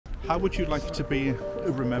How would you like to be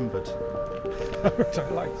remembered?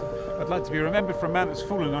 I'd like to be remembered for a man that's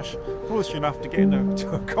foolish enough to get into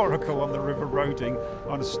a coracle on the river Roding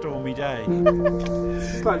on a stormy day.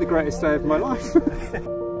 It's like the greatest day of my life.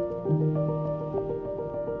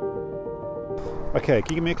 Okay,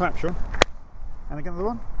 can you give me a clap, Sean? And again, another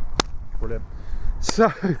one. Brilliant.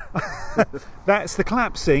 So that's the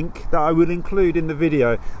clap sync that I will include in the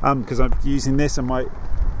video, because I'm using this and my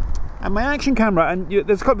action camera. And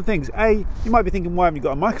there's a couple of things. A, you might be thinking, why haven't you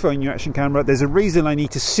got a microphone in your action camera? There's a reason I need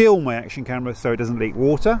to seal my action camera so it doesn't leak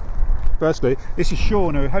water. Firstly, this is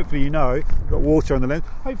Sean, who hopefully you know, got water on the lens.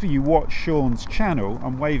 Hopefully you watch Sean's channel.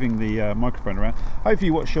 I'm waving the microphone around. Hopefully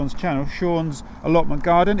you watch Sean's channel. Sean's Allotment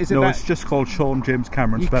Garden. Is it? No, that? it's just called Sean James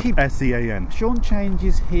Cameron, spelled S-E-A-N. Sean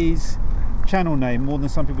changes his channel name more than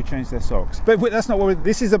some people change their socks. But that's not what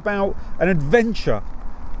this is about. An adventure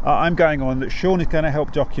I'm going on that Sean is going to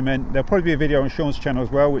help document. There'll probably be a video on Sean's channel as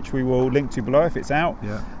well, which we will link to below if it's out.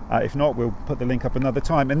 Yeah. If not, we'll put the link up another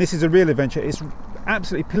time. And this is a real adventure. It's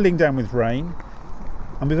absolutely pilling down with rain.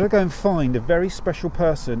 And we're going to go and find a very special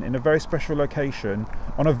person in a very special location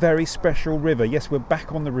on a very special river. Yes, we're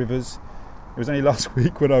back on the rivers. It was only last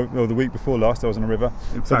week or the week before last I was on a river.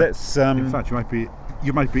 In fact,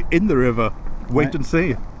 you might be in the river. Wait and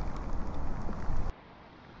see.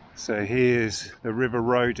 So here's the river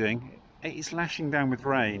Roding. It is lashing down with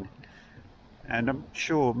rain. And I'm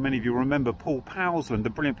sure many of you remember Paul Powellsland,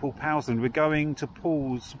 the brilliant Paul Powellsland. We're going to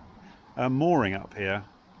Paul's mooring up here,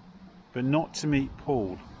 but not to meet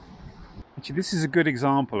Paul. Actually, this is a good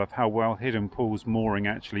example of how well hidden Paul's mooring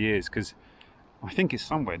actually is, because I think it's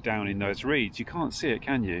somewhere down in those reeds. You can't see it,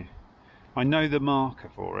 can you? I know the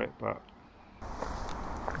marker for it, but...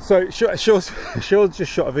 So Sean's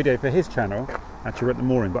just shot a video for his channel. Actually, we're at the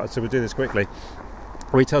mooring, but so we'll do this quickly.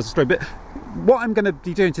 Where he tells the story. But what I'm going to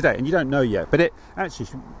be doing today, and you don't know yet, but it actually,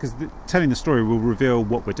 because telling the story will reveal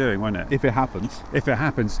what we're doing, won't it? If it happens. If it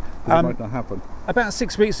happens. It might not happen. About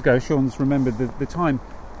 6 weeks ago, Sean's remembered the time.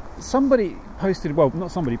 Somebody posted, well,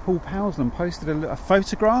 not somebody, Paul Powellsland posted a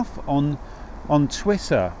photograph on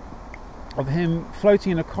Twitter of him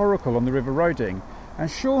floating in a coracle on the River Roding. And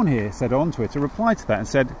Sean here said on Twitter, replied to that and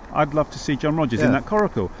said, I'd love to see John Rogers in that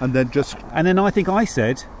coracle. And then I think I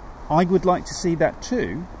said, I would like to see that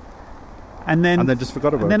too. And then just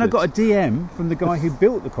forgot about it. And then I got a DM from the guy who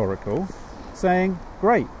built the coracle saying,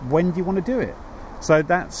 great, when do you want to do it? So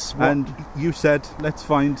that's what... And you said, let's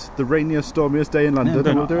find the rainiest, stormiest day in London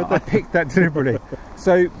and we'll do it there. I picked that deliberately.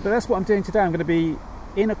 But that's what I'm doing today. I'm going to be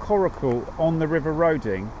in a coracle on the River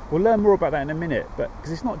Roding. We'll learn more about that in a minute, but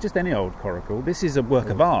because it's not just any old coracle, this is a work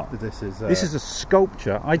of art. This is a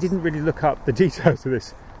sculpture. I didn't really look up the details of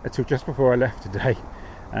this until just before I left today,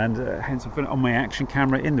 and hence I'm on my action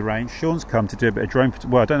camera in the rain. Sean's come to do a bit of drone.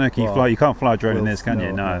 Well, I don't know. Can you fly? You can't fly a drone in this, can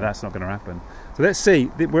you? No, that's not going to happen. So let's see.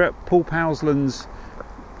 We're at Paul Powellsland's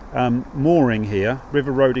mooring here,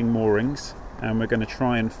 River Roding moorings, and we're going to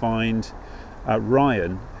try and find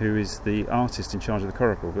Ryan, who is the artist in charge of the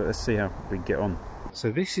coracle. But let's see how we can get on.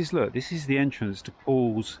 So this is the entrance to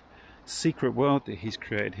Paul's secret world that he's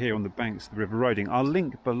created here on the banks of the River Roding. I'll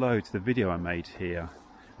link below to the video I made here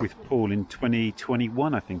with Paul in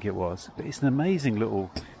 2021, I think it was. But it's an amazing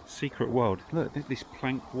little secret world. Look, this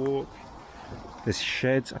plank walk. There's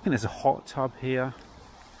sheds. I think there's a hot tub here.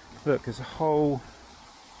 Look, there's a whole...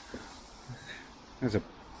 There's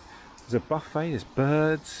a buffet. There's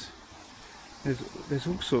birds. There's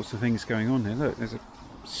all sorts of things going on here. Look, there's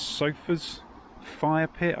sofas, fire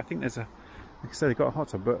pit. I think there's like I said, they've got a hot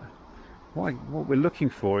tub, but what we're looking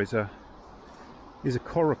for is a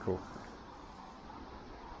coracle.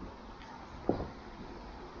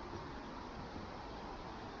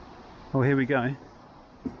 Oh, here we go.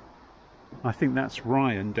 I think that's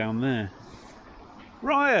Ryan down there.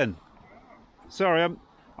 Ryan! Sorry,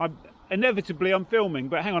 I'm inevitably I'm filming,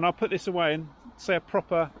 but hang on, I'll put this away and say a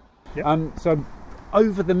proper... Yep. So I'm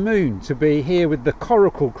over the moon to be here with the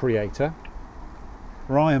coracle creator,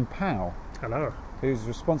 Ryan Powell. Hello. Who's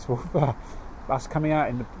responsible for us coming out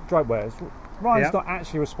in the dry weather. Ryan's not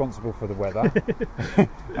actually responsible for the weather.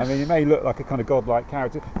 I mean, he may look like a kind of godlike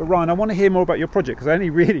character. But Ryan, I want to hear more about your project, because I only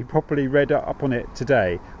really properly read up on it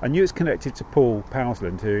today. I knew it's connected to Paul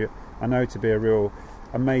Powellsland, who I know to be a real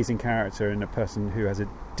amazing character and a person who has a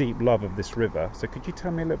deep love of this river. So could you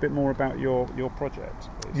tell me a little bit more about your project,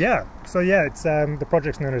 please? Yeah, so yeah, it's the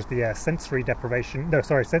project's known as the Sensory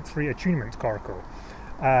Attunement Coralce.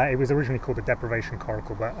 It was originally called the Deprivation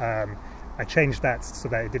Coracle, but I changed that so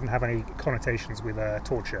that it didn't have any connotations with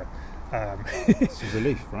torture. It's a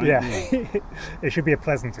relief, right? Yeah, it should be a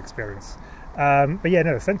pleasant experience. But yeah,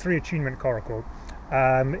 no, Sensory Attunement Coracle.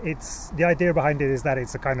 It's the idea behind it is that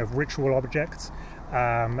it's a kind of ritual object,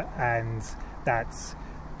 and that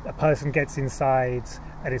a person gets inside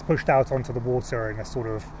and is pushed out onto the water in a sort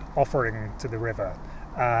of offering to the river,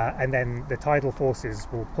 and then the tidal forces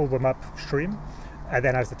will pull them upstream, and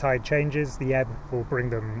then as the tide changes, the ebb will bring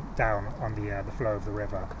them down on the flow of the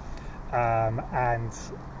river, and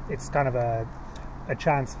it's kind of a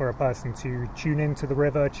chance for a person to tune into the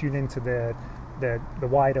river, tune into the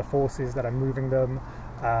wider forces that are moving them,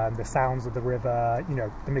 the sounds of the river, you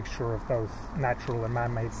know, the mixture of both natural and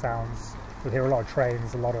man-made sounds. You'll hear a lot of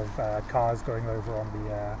trains, a lot of cars going over on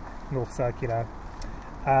the North Circular.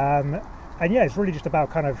 And yeah, it's really just about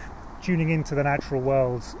kind of tuning into the natural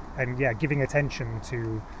world and yeah, giving attention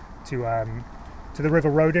to the river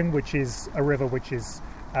Roding, which is a river which is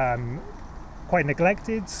quite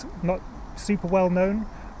neglected, not super well known,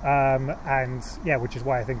 and yeah, which is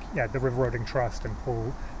why I think the River Roding Trust and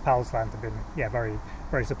Paul Powell's Land have been very,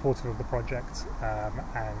 very supportive of the project,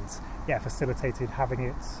 and yeah, facilitated having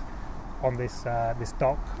it on this this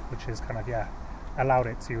dock, which has kind of allowed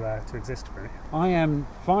it to exist really. I am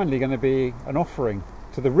finally going to be an offering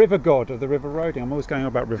to the river god of the River Roding. I'm always going on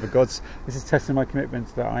about river gods. This is testing my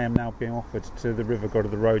commitment that I am now being offered to the river god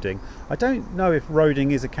of the Roding. I don't know if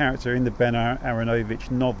Roding is a character in the Ben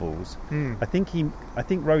Aronovich novels. I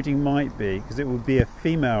think Roding might be, because it would be a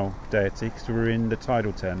female deity, because we're in the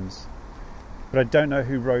tidal Thames. But I don't know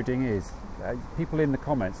who Roding is. People in the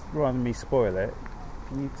comments, rather than me spoil it,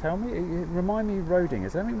 can you tell me? Remind me who Roding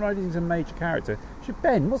is. I think Roding is a major character.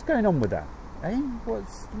 Ben, what's going on with that?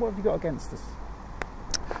 What have you got against us?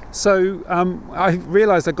 So I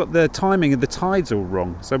realised I got the timing of the tides all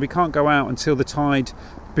wrong, so we can't go out until the tide,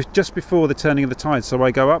 just before the turning of the tide. So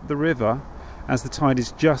I go up the river as the tide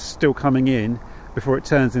is just still coming in before it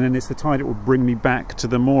turns, and then it's the tide that will bring me back to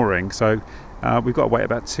the mooring. So we've got to wait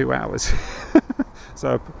about 2 hours.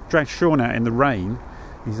 So I dragged Sean out in the rain.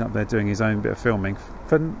 He's up there doing his own bit of filming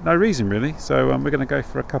for no reason really. So we're going to go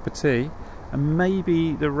for a cup of tea, and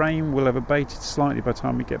maybe the rain will have abated slightly by the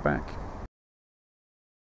time we get back.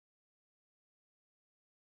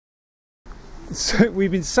 So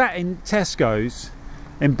we've been sat in Tesco's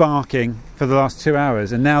embarking for the last 2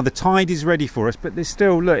 hours, and now the tide is ready for us, but there's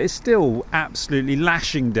still, look, it's still absolutely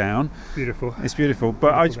lashing down. Beautiful. It's beautiful.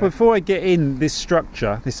 But before I get in this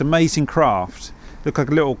structure, this amazing craft, look like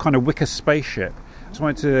a little kind of wicker spaceship, I just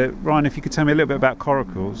wanted to, Ryan, if you could tell me a little bit about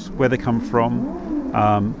coracles, where they come from,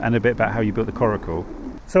 and a bit about how you built the coracle.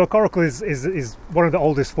 So a coracle is one of the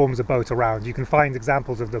oldest forms of boat around. You can find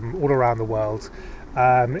examples of them all around the world.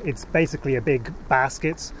 It's basically a big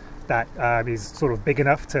basket that is sort of big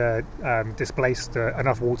enough to displace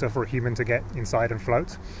enough water for a human to get inside and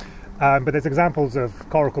float. But there's examples of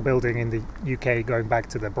coracle building in the UK going back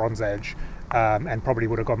to the Bronze Age, and probably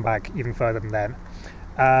would have gone back even further than then.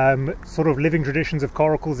 Sort of living traditions of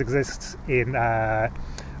coracles exist in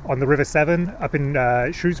on the River Severn, up in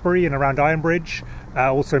Shrewsbury and around Ironbridge,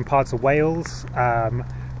 also in parts of Wales.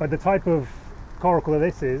 But the type of coracle that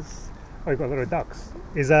this is, oh, you've got a lot of ducks,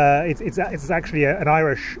 is it's actually an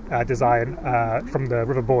Irish design from the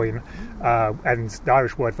River Boyne, and the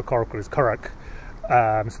Irish word for coracle is currach.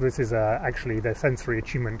 So this is actually the Sensory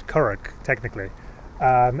Attunement Coralce, technically.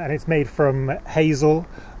 And it's made from hazel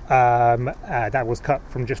that was cut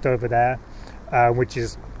from just over there, which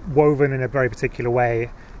is woven in a very particular way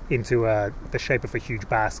into the shape of a huge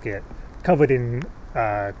basket, covered in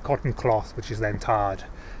cotton cloth, which is then tarred.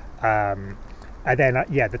 And then,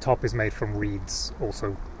 the top is made from reeds,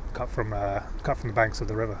 also cut from the banks of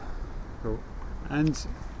the river. Cool. And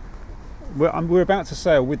we're about to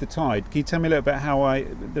sail with the tide. Can you tell me a little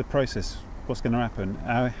bit the process, what's going to happen,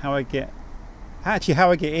 how I get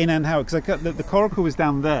in, and how, because the coracle is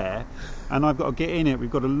down there, and I've got to get in it.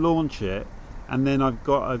 We've got to launch it, and then I'm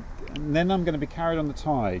going to be carried on the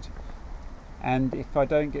tide. And if I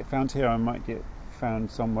don't get found here, I might get found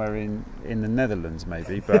somewhere in the Netherlands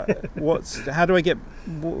maybe, but how do I get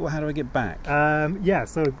back?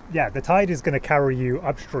 The tide is going to carry you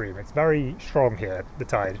upstream. It's very strong here, the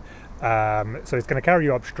tide, so it's going to carry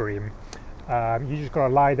you upstream. You just got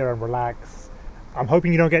to lie there and relax. I'm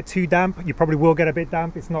hoping you don't get too damp. You probably will get a bit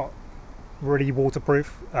damp. It's not really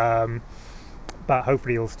waterproof, but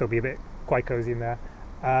hopefully you'll still be a bit quite cozy in there.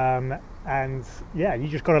 And yeah, you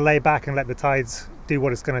just got to lay back and let the tides do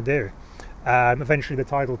what it's going to do. Eventually the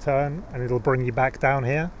tide will turn and it'll bring you back down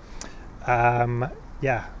here.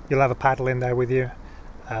 You'll have a paddle in there with you,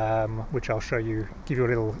 which I'll show you, give you a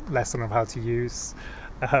little lesson of how to use.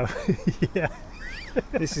 I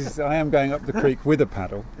am going up the creek with a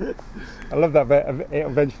paddle. I love that bit. It'll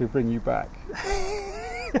eventually bring you back.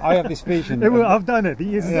 I have this vision. I've done it.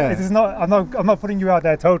 This is not. I'm not putting you out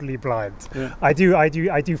there totally blind. Yeah. I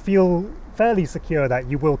do feel fairly secure that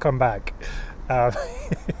you will come back.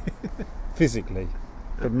 Physically,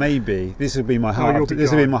 but maybe this will be my heart.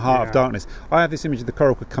 This will be my heart of darkness. I have this image of the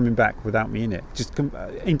Coracle coming back without me in it, just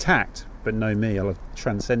intact, but no me. I'll have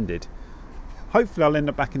transcended. Hopefully, I'll end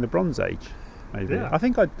up back in the Bronze Age. Maybe. Yeah. I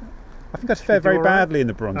think I'd fare very badly in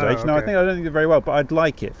the Bronze Age. No, okay. I don't think it very well, but I'd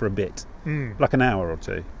like it for a bit, like an hour or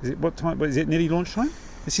two. Is it what time? Is it nearly launch time?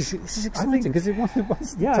 This is exciting because I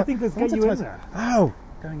think let's get you in there. Oh,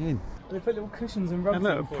 going in. They put little cushions and rugs. And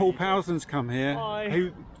look, in for Paul you. Powellson's come here. Hi.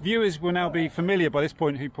 Who viewers will now be familiar by this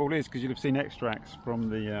point who Paul is, because you'll have seen extracts from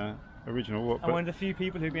the original. I'm one of the few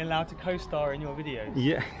people who've been allowed to co-star in your videos.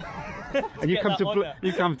 Yeah. And you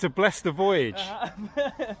come to bless the voyage.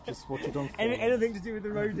 Just what you don't. Anything to do with the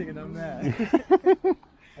roading, and I'm there.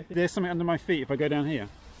 There's something under my feet if I go down here.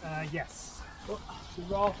 Yes. Well,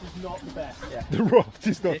 the raft is not the best. Yeah. The raft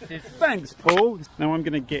is not. Thanks, Paul. Now I'm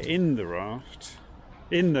going to get in the raft,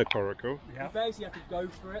 in the Coracle. You basically have to go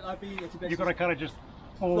for it. You've got to kind of just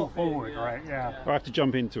fall forward, right? Yeah. I have to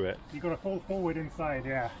jump into it. You've got to fall forward inside,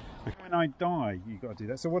 yeah. When I die, you've got to do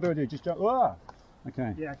that. So what do I do? Just jump. Ah!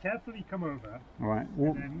 Okay. Yeah, carefully come over. All right.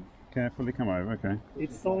 Walk. Carefully come over. Okay.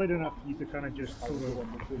 It's solid enough for you to kind of just sort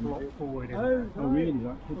of rock forward. Oh, really?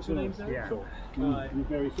 What's your name, sir? Yeah. I'm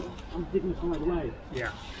very. I'm dignified way.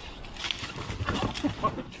 Yeah.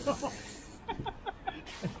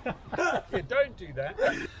 Yeah, don't do that.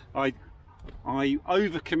 I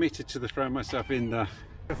overcommitted to throwing myself in the.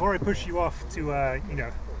 Before I push you off to,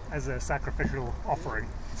 as a sacrificial offering,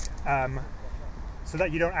 so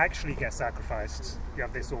that you don't actually get sacrificed, you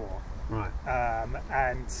have this oar. Right.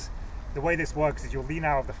 And the way this works is you'll lean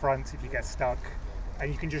out of the front if you get stuck,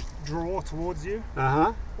 and you can just draw towards you,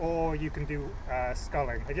 or you can do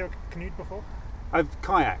sculling. Have you ever canoed before? I've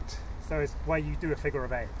kayaked. So it's where you do a figure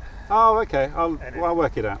of 8. Oh, okay. I'll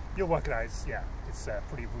work it out. You'll work it out. It's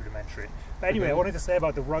pretty rudimentary. But anyway, I wanted to say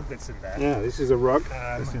about the rug that's in there. Yeah, this is a rug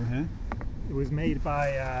that's in here. It was made by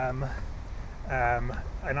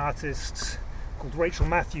an artist called Rachel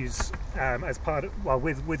Matthews, as part of,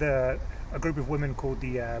 with a group of women called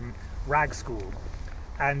the Rag School,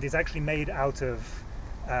 and it's actually made out of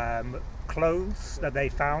clothes that they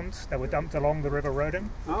found that were dumped along the River Roding.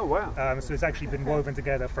 Oh wow! So it's actually been woven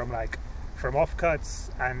together from offcuts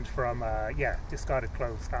and from discarded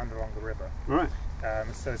clothes found along the river. Right.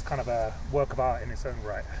 So it's kind of a work of art in its own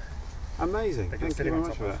right. Amazing. That Thank you you're very sitting on much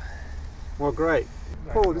top for of. that. Well, great.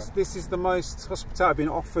 Paul, this is the most hospitality I've been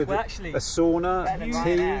offered. Well, actually, a sauna, tea.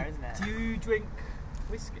 There, isn't it? Do you drink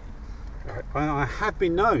whiskey? I have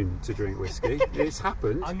been known to drink whiskey. It's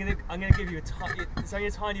happened. I'm gonna give you a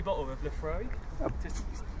tiny bottle of Lefroy.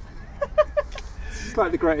 It's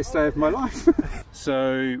like the greatest day of my life.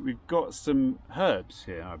 So we've got some herbs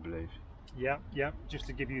here, I believe. Yeah, just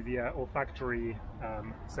to give you the olfactory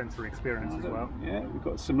sensory experience as well. Yeah, we've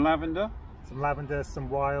got some lavender. Some lavender, some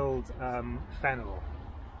wild fennel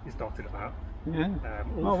is dotted about. Yeah.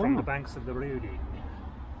 All from the banks of the Riudi.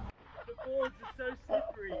 The boards are so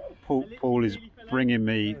slippery. Paul is bringing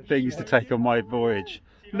me things to take on my voyage.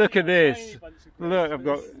 Look at this. Look, I've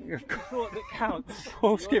got. Thought that counts.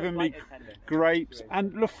 Paul's given me grapes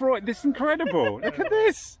and Lefroy. This is incredible. Look at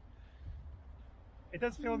this. It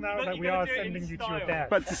does feel now that we are sending you to your death.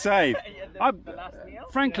 But to say,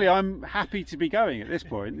 frankly, I'm happy to be going at this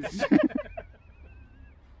point.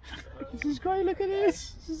 This is great. Look at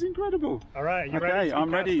this. This is incredible. All right, you okay, ready? I'm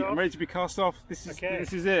ready. I'm ready to be cast off. This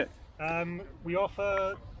is it. We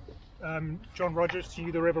offer John Rogers to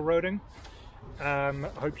you, the River Roding. I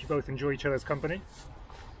hope you both enjoy each other's company.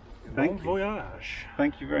 Bon voyage.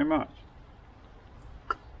 Thank you very much.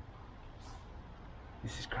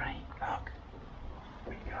 This is great. Look.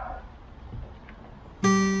 Here we go.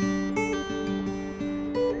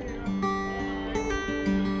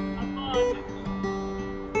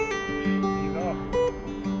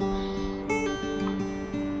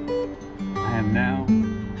 I am now.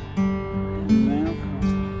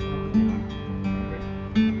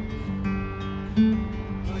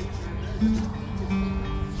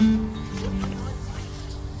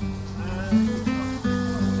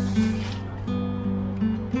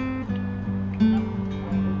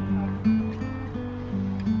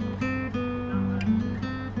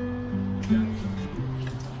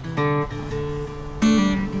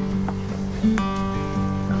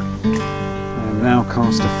 Now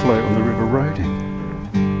cast afloat on the River Roding.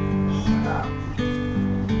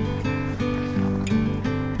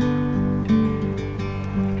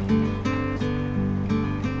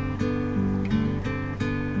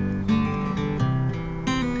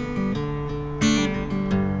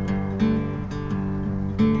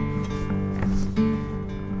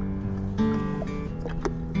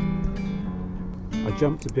 I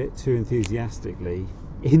jumped a bit too enthusiastically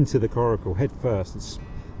into the coracle head first and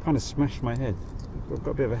kind of smashed my head. I've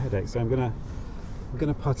got a bit of a headache, so I'm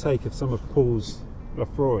gonna partake of some of Paul's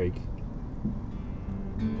Lafroig.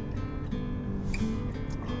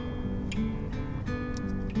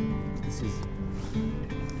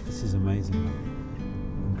 This is amazing.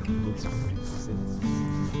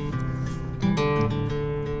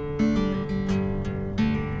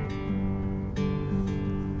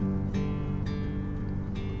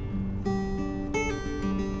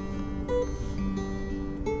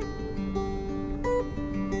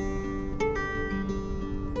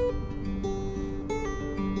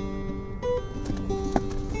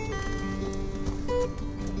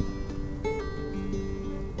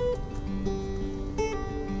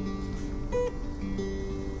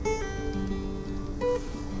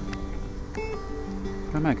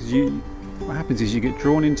 Because what happens is you get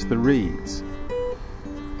drawn into the reeds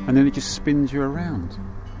and then it just spins you around.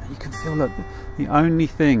 You can feel like the only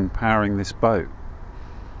thing powering this boat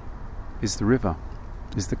is the river,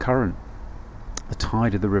 is the current, the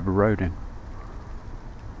tide of the river Roding.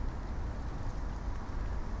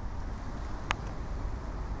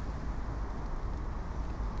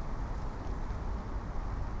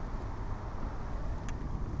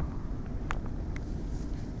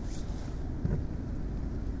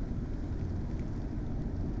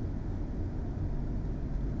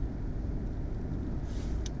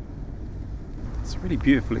 It's a really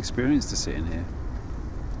beautiful experience to sit in here,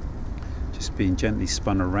 just being gently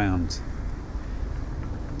spun around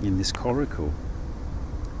in this coracle.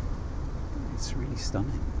 It's really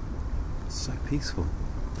stunning. It's so peaceful,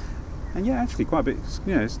 and yeah, actually quite a bit.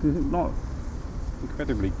 You know, it's not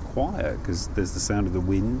incredibly quiet because there's the sound of the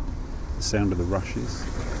wind, the sound of the rushes.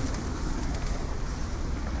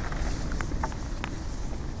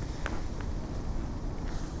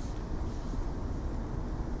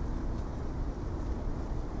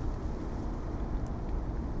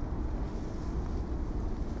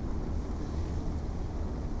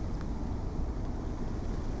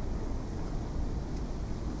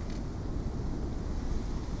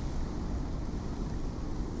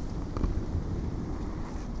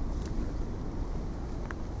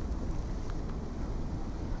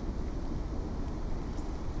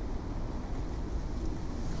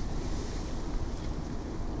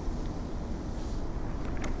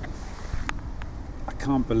 I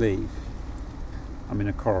can't believe I'm in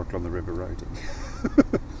a coracle on the River Roding.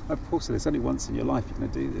 Of course, it's only once in your life you're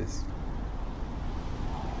going to do this.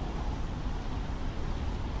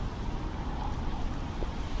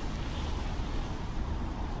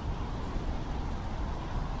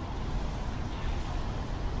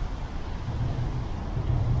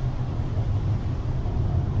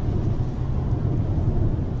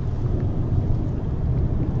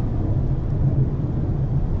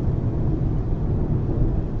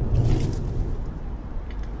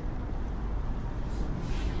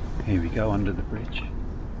 Here we go under the bridge.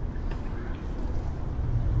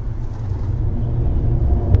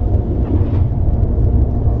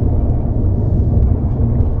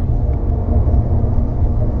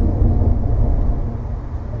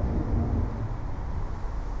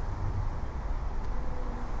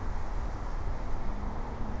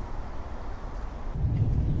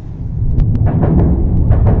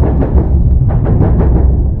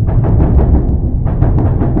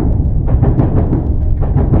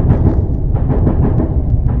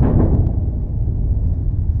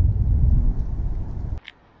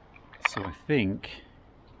 So I think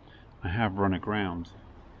I have run aground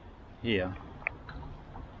here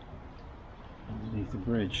underneath the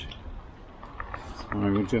bridge. So I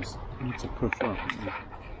will just need to push up.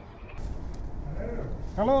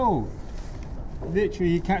 Hello!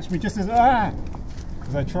 Literally, you catch me just as I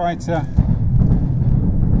tried to. I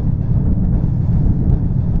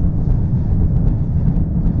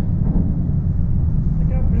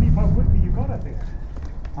can't believe how quickly you got at it.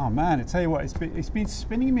 Oh man, I tell you what, it's been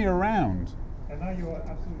spinning me around. And now you are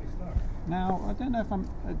absolutely stuck. Now, I don't know if I'm...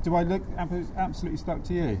 do I look absolutely stuck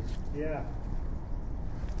to you? Yeah.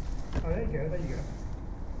 Oh, there you go, there you go.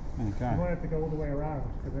 Okay. You might have to go all the way around,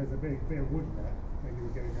 because there's a big bit of wood there that you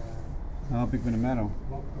were getting Oh, big bit of metal.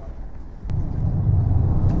 locked up.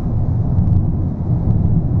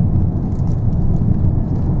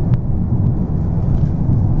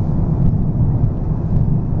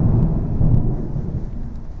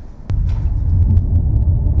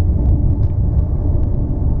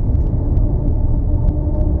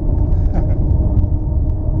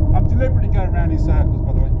 Circles,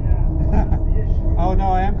 by the way. Yeah, that's the issue. Oh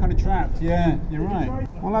no, I am kind of trapped. Yeah, you're right.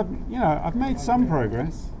 Well, I've made some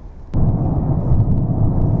progress.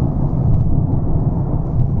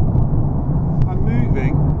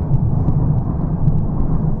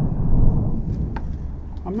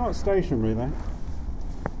 not stationary though.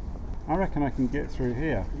 I reckon I can get through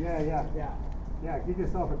here. Yeah. Give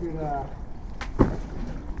yourself a good.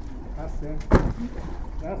 That's it.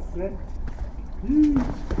 That's it.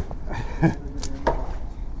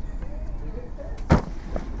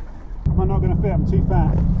 Am I not going to fit? I'm too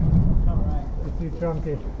fat. Alright. You're too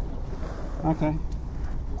chunky. Okay.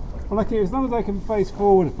 Well, okay, as long as I can face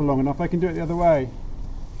forward for long enough, I can do it the other way.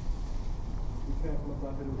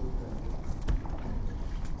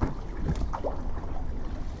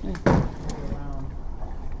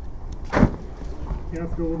 You have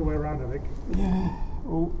to go all the way around, I think. Yeah.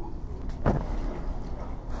 Oh.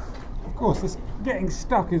 Of course, this getting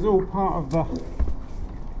stuck is all part of the.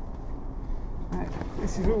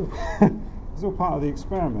 This is all. It's all part of the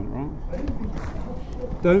experiment,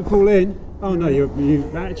 right? Don't fall in. Oh no, you're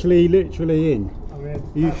actually literally in. I mean,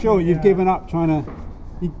 Are you sure you've given up trying to?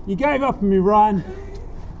 You gave up on me, Ryan.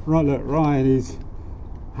 Right, look, Ryan is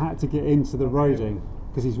had to get into the roding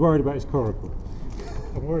because he's worried about his coracle.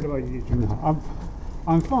 I'm worried about you. No,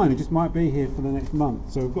 I'm fine. I just might be here for the next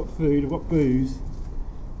month. So I've got food, I've got booze.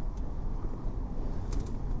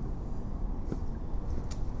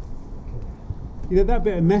 You know, that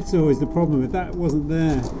bit of metal is the problem. If that wasn't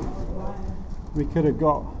there, we could have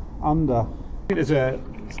got under. There's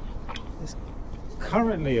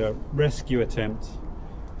currently a rescue attempt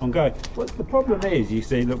ongoing. What the problem is, you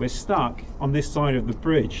see, that we're stuck on this side of the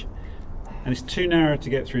bridge, and it's too narrow to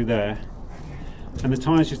get through there, and the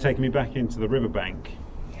tide's just taking me back into the riverbank.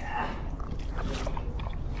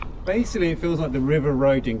 Basically, it feels like the river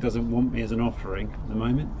roding doesn't want me as an offering at the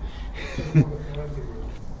moment.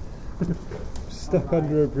 Stuck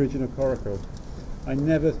under a bridge in a coracle. I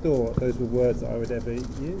never thought those were words that I would ever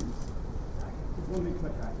use.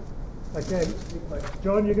 Okay,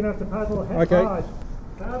 John, you're going to have to paddle ahead. Okay. Hard.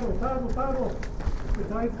 Paddle. The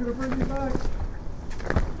tide's going to bring you back.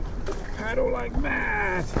 Paddle like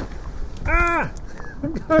mad. Ah!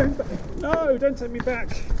 I'm going back. No, don't take me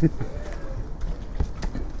back.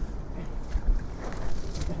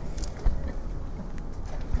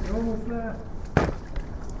 You're almost there.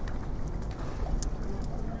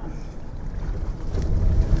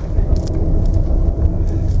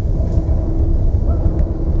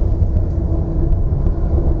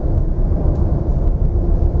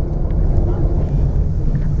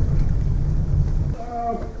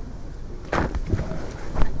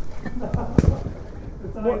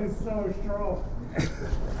 That is so strong.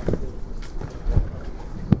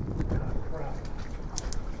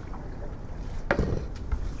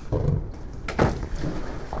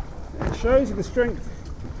 It shows you the strength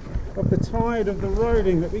of the tide of the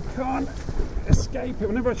roding, that we can't escape it.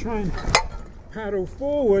 Whenever I try and paddle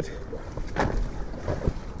forward,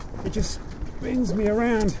 it just spins me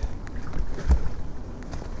around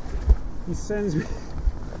and sends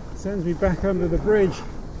me back under the bridge.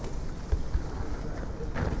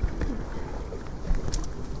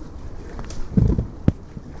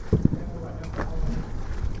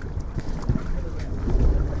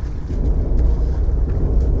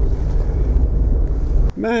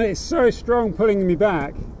 Man, it's so strong pulling me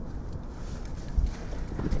back.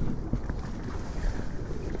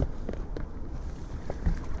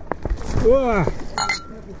 Whoa!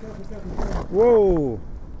 Whoa!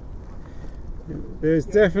 There's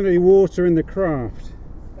definitely water in the craft.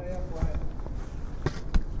 Stay upright.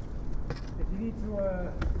 If you need to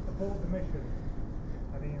abort the mission,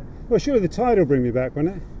 I mean... Well, surely the tide will bring me back, won't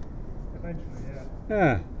it? Eventually, yeah.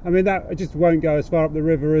 Yeah, I mean, that just won't go as far up the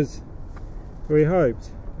river as we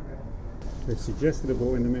hoped. They've suggested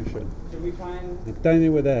aborting the mission. Did we find I don't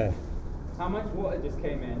think we're there. how much water just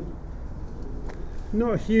came in?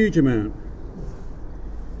 Not a huge amount.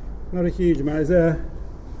 Not a huge amount. I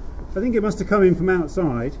think it must have come in from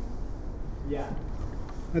outside. Yeah.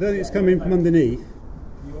 I don't think it's come in from underneath.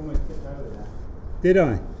 You almost tipped over there. Did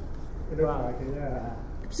I? It looks like it, yeah.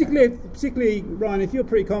 Particularly, Ryan, if you're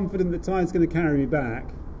pretty confident that tide's going to carry me back,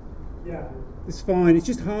 Yeah, it's fine. It's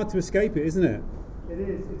just hard to escape it, isn't it? it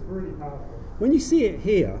is. It's really powerful. When you see it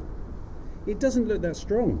here, it doesn't look that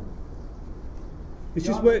strong. It's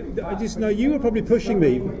just where I just know you were probably pushing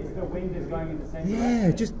me. The wind is going in the same Yeah,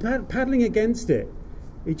 direction. just paddling against it.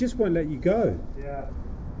 It just won't let you go. Yeah.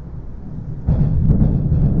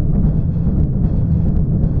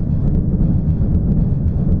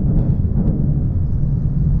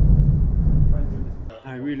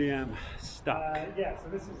 I really am stuck Yeah, so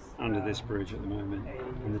this is... under this bridge at the moment,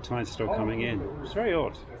 and the tide's still coming in. It's very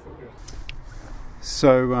odd.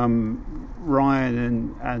 So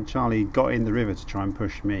Ryan and Charlie got in the river to try and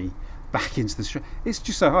push me. back into the stream. It's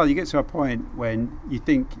just so hard. You get to a point when you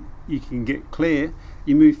think you can get clear,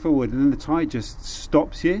 you move forward, and then the tide just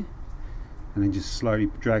stops you, and then just slowly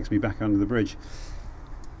drags me back under the bridge.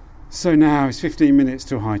 So now it's 15 minutes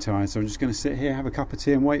till high tide, so I'm just going to sit here, have a cup of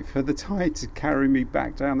tea, and wait for the tide to carry me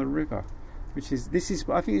back down the river. I think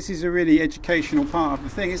this is a really educational part of the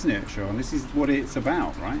thing, isn't it, Sean? This is what it's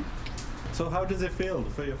about, right? So how does it feel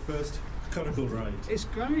for your first Coracle ride? It's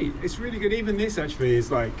great. It's really good. Even this actually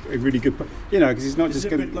is like a really good, because it's not just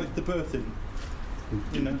going to like the birthing,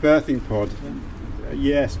 birthing pod.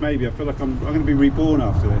 Yes, maybe. I feel like I'm going to be reborn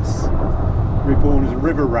after this. Reborn as a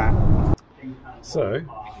river rat. So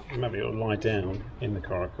maybe it'll lie down in the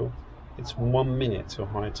Coracle. It's 1 minute till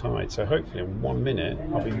high tide, so hopefully in 1 minute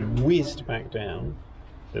I'll be whizzed back down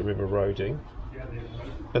the river Roding.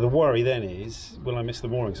 But the worry then is, will I miss the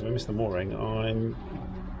moorings? If I miss the mooring,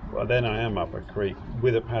 then I am up a creek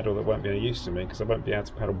with a paddle that won't be any use to me, because I won't be able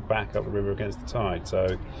to paddle back up the river against the tide.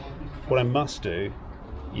 So what I must do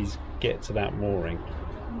is get to that mooring,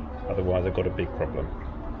 otherwise I've got a big problem.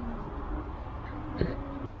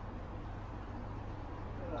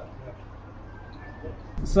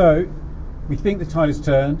 So we think the tide has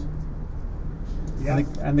turned,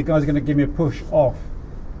 and the guys are going to give me a push off.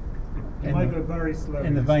 You might go very slowly.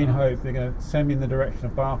 In the vain hope they're going to send me in the direction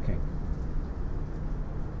of Barking.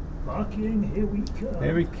 Barking, here we come.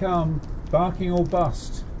 Here we come. Barking or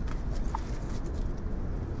bust.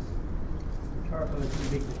 Coracle is too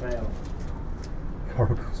big to fail.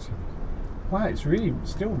 Coracle's too. Wow, it's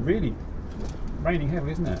still really raining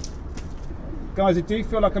heavily, isn't it? Guys, I do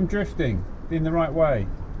feel like I'm drifting in the right way.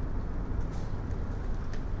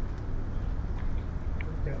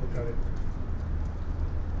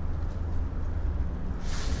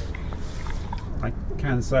 I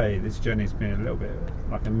can say this journey's been a little bit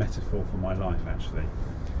like a metaphor for my life, actually.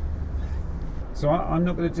 So I'm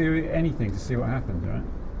not going to do anything to see what happens, right?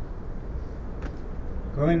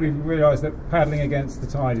 I think we've realised that paddling against the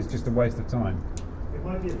tide is just a waste of time. It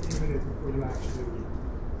might be a few minutes before you actually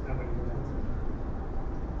have any momentum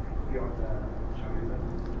beyond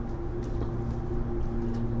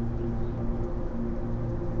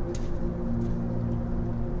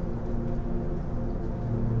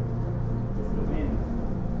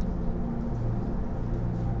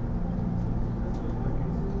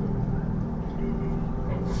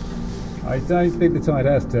I don't think the tide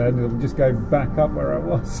has turned, it'll just go back up where I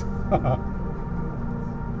was. Yeah.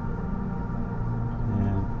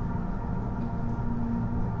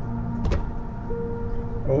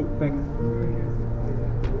 Oh,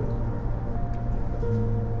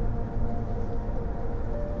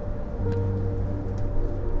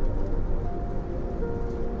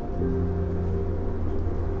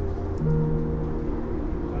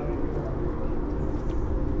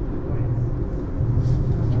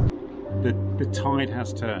 The tide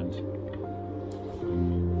has turned.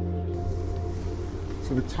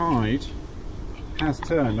 So the tide has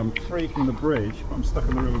turned. I'm free from the bridge, but I'm stuck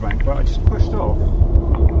on the riverbank. But I just pushed off.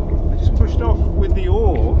 I just pushed off with the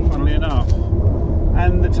oar, funnily enough,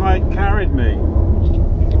 and the tide carried me.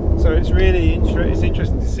 So it's really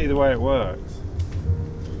interesting to see the way it works.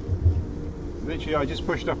 Literally, I just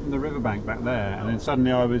pushed up from the riverbank back there, and then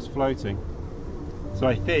suddenly I was floating. So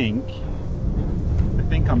I think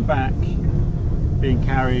I'm back, being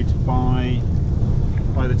carried by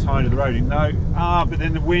the tide of the Roding. No, but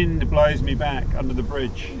then the wind blows me back under the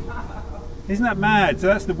bridge. Isn't that mad? So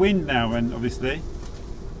that's the wind now, and obviously.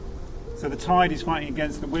 So the tide is fighting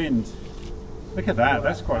against the wind. Look at that.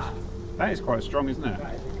 That is quite strong, isn't it?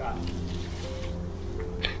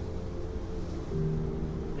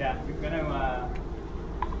 Yeah, we're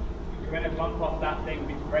going to bump off that thing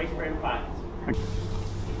with brace for impact.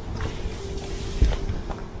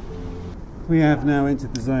 We have now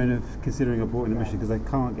entered the zone of considering aborting the mission because I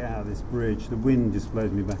can't get out of this bridge. The wind just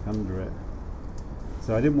blows me back under it.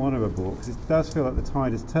 So I didn't want to abort because it does feel like the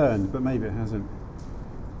tide has turned, but maybe it hasn't.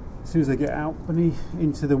 As soon as I get out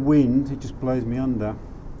into the wind, it just blows me under.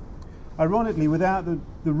 Ironically, without the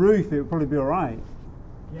roof, it would probably be all right.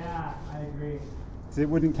 Yeah, I agree. So it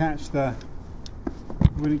wouldn't catch the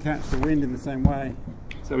wind in the same way.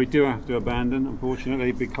 So we do have to abandon,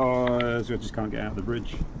 unfortunately, because we just can't get out of the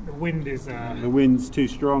bridge. The wind is. The wind's too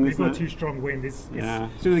strong. We've got too strong wind. Yeah.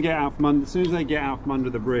 As soon as they get out from under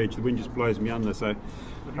the bridge, the wind just blows me under. So,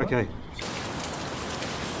 okay.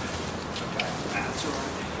 That's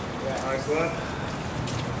right. Yeah, nice work.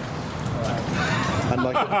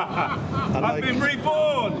 I've been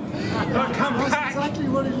reborn. I've come back. That's exactly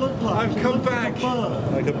what it looked like. I've come back.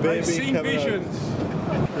 Like a baby. I've seen visions.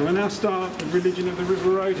 And we'll now start the religion of the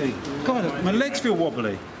river Roding. God, my legs feel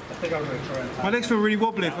wobbly. My legs feel really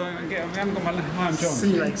wobbly. If I haven't got my arms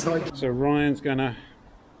on. So Ryan's gonna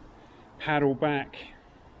paddle back.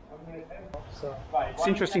 It's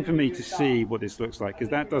interesting for me to see what this looks like, because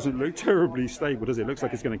that doesn't look terribly stable, does it? It looks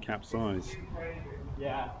like it's going to capsize.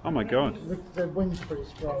 Yeah. Oh my god. The wind's pretty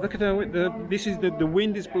strong. Look at the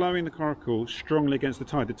wind is blowing the coracle strongly against the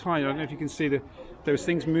tide. The tide, I don't know if you can see there's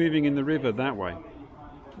things moving in the river that way.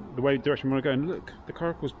 The direction we want to go, and look, the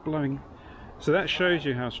coracle's blowing. So that shows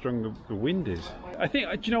you how strong the wind is. I think,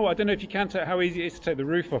 do you know what, I don't know if you can tell how easy it is to take the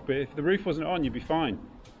roof off, but if the roof wasn't on, you'd be fine.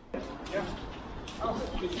 Yeah.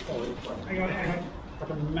 Hang on.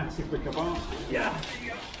 Like a massive wicker basket. Yeah.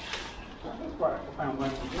 That's quite a profound way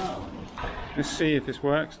to go. Let's see if this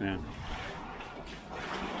works now.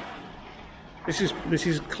 This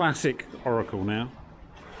is classic Oracle now.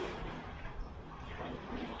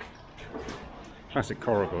 Classic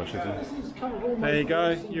Coracle, I should say. There you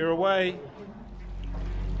go, you're away.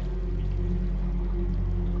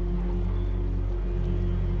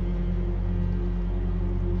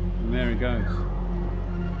 And there he goes.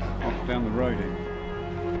 Off down the road here.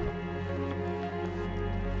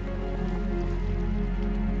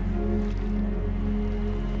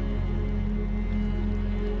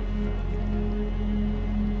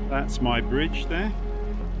 That's my bridge there.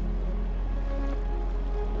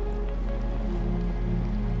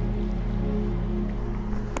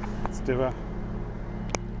 Let's do a...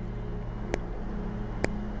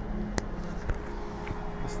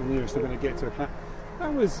 That's the nearest I'm going to get to a clap.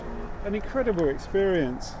 That was an incredible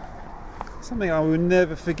experience. Something I will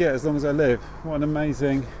never forget as long as I live. What an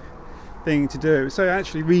amazing thing to do. It was so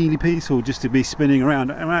actually really peaceful just to be spinning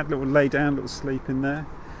around. I had a little lay down, little sleep in there.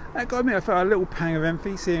 That got me, I felt a little pang of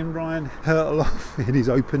envy seeing Ryan hurtle off in his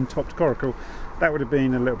open-topped coracle. That would have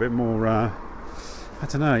been a little bit more, I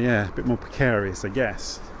don't know, yeah, a bit more precarious, I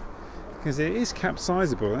guess. Because it is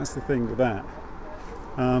capsizable, that's the thing with that.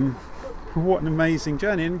 What an amazing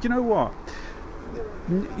journey. And you know what?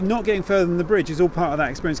 Not getting further than the bridge is all part of that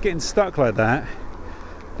experience. Getting stuck like that,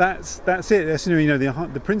 that's it. That's, you know,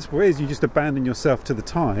 the principle is you just abandon yourself to the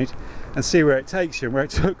tide and see where it takes you. And where it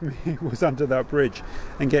took me was under that bridge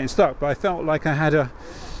and getting stuck. But I felt like I had a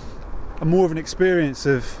more of an experience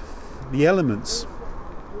of the elements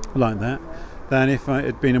like that than if it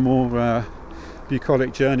had been a more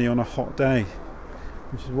bucolic journey on a hot day,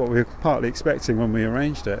 which is what we were partly expecting when we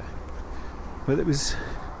arranged it. But it was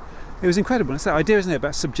incredible. It's that idea, isn't it,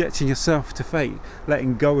 about subjecting yourself to fate,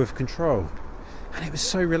 letting go of control. And it was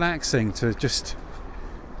so relaxing to just,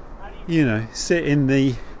 you know, sit in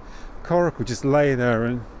the coracle, just lay there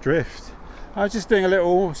and drift. I was just doing a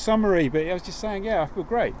little summary, but I was just saying, yeah, I feel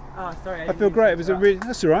great. Oh, sorry. I feel great. It was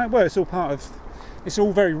that's all right. Well, it's all part of, it's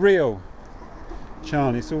all very real,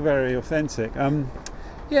 Charlie. It's all very authentic.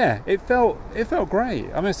 Yeah, it felt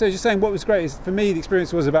great. I mean, so just saying, what was great is, for me, the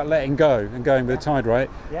experience was about letting go and going with the tide, right?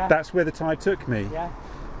 Yeah. That's where the tide took me. Yeah.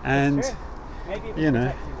 And, you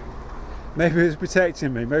know, maybe it was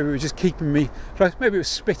protecting me. Maybe it was just keeping me close. Maybe it was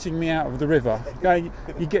spitting me out of the river. Going,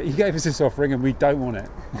 you gave us this offering and we don't want it,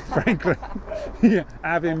 frankly. Yeah,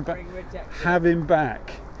 have him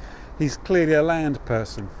back. He's clearly a land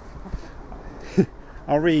person.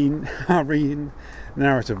 I'll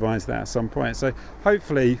re-narrativize that at some point. So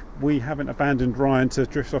hopefully we haven't abandoned Ryan to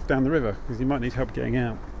drift off down the river, because he might need help getting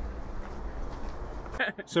out.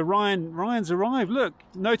 So Ryan's arrived. Look,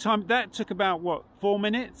 no time. That took about, what, 4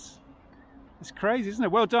 minutes? It's crazy, isn't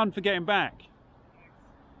it? Well done for getting back.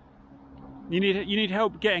 You need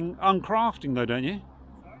help getting uncrafting though, don't you?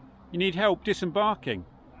 You need help disembarking.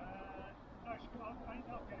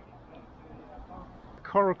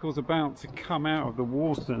 Coracle's about to come out of the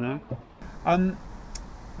water now.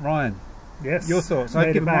 Ryan, Yes. your thoughts?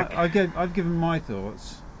 Made I've given my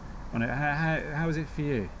thoughts on it. How is it for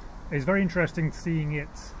you? It's very interesting seeing it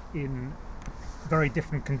in very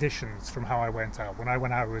different conditions from how I went out. When I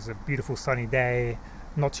went out, it was a beautiful sunny day,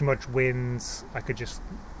 not too much winds. I could just,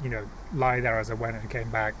 you know, lie there as I went and came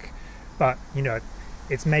back. But, you know,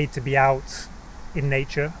 it's made to be out in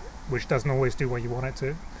nature, which doesn't always do what you want it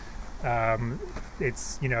to.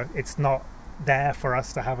 It's, you know, it's not there for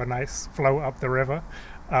us to have a nice float up the river.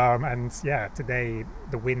 And yeah, today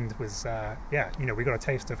the wind was, yeah, you know, we got a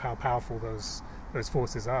taste of how powerful those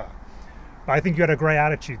forces are. But I think you had a great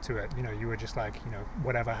attitude to it. You know, you were just like, you know,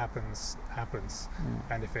 whatever happens, happens.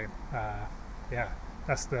 And if it, yeah,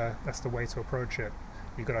 that's the way to approach it.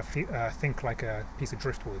 You've got to think like a piece of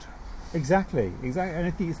driftwood. Exactly. And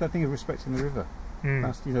I think it's that thing of respecting the river.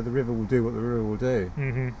 That's, you know, the river will do what the river will do.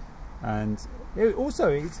 And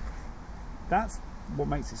that's what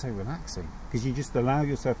makes it so relaxing, because you just allow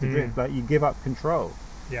yourself to drift. Like, you give up control.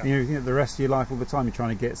 Yeah. You know, you think of the rest of your life all the time. You're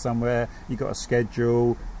trying to get somewhere. You've got a schedule.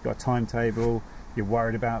 You've got a timetable. You're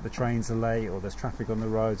worried about the trains are late or there's traffic on the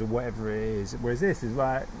roads or whatever it is. Whereas this is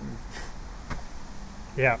like,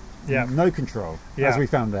 yeah, no control, as we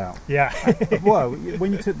found out. Yeah. Well,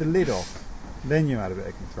 when you took the lid off, then you had a bit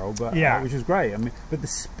of control, but which was great. I mean, but the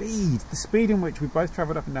speed in which we both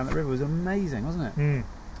travelled up and down the river was amazing, wasn't it?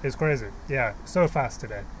 It's crazy. Yeah, so fast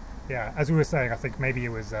today. Yeah, as we were saying, I think maybe it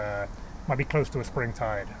was might be close to a spring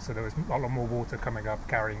tide, so there was a lot more water coming up,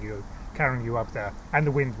 carrying you up there, and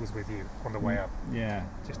the wind was with you on the way up. Yeah,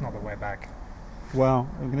 just not the way back. Well,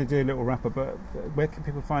 I'm going to do a little wrap up, but where can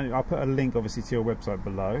people find it? I'll put a link obviously to your website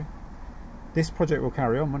below. This project will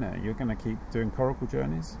carry on, won't it? You're going to keep doing Coracle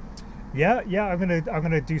journeys. Yeah, I'm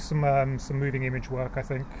gonna do some moving image work, I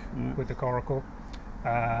think, with the Coracle,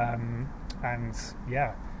 and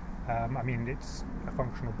yeah. I mean, it's a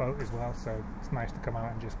functional boat as well, so it's nice to come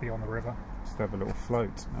out and just be on the river. Just have a little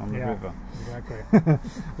float on the river. Exactly.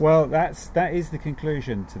 Well, that is the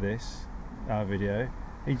conclusion to this video.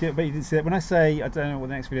 But you didn't see that. When I say I don't know what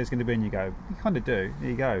the next video is going to be, and you go, you kind of do. There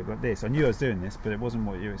you go, like this. I knew I was doing this, but it wasn't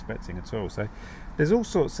what you were expecting at all. So there's all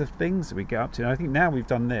sorts of things that we get up to. And I think now we've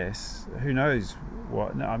done this, who knows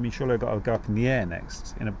what? No, I mean, surely I've got to go up in the air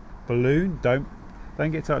next in a balloon. Don't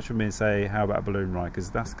get in touch with me and say how about a balloon ride, because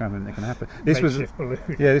that's the kind of thing that can happen. This makeshift balloon.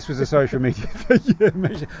 Yeah, this was a social media.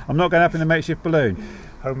 I'm not going up in the makeshift balloon.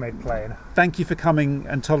 Homemade plane. Thank you for coming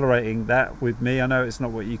and tolerating that with me. I know it's not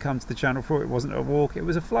what you come to the channel for. It wasn't a walk. It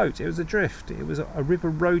was a float. It was a drift. It was a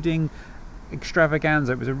river roading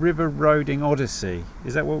extravaganza. It was a river roading odyssey.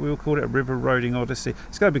 Is that what we will call it? A river roading odyssey.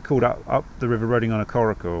 It's going to be called up the river roading on a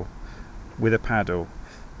coracle with a paddle.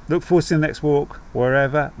 Look forward to the next walk,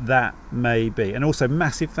 wherever that may be. And also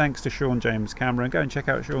massive thanks to Sean James Camera, and go and check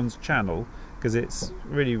out Sean's channel, because it's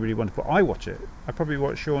really, really wonderful. I watch it. I probably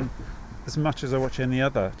watch Sean as much as I watch any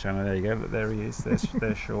other channel. There you go. Look, there he is. There's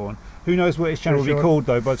Sean. Who knows what his channel will be called,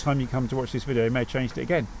 though, by the time you come to watch this video. He may have changed it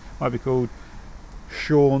again. Might be called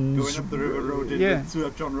Sean's... Going up the river road in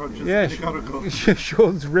John Rogers. Yeah,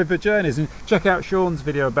 Sean's River Journeys. And check out Sean's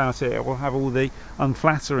video about it. It will have all the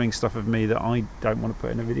unflattering stuff of me that I don't want to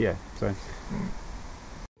put in a video. So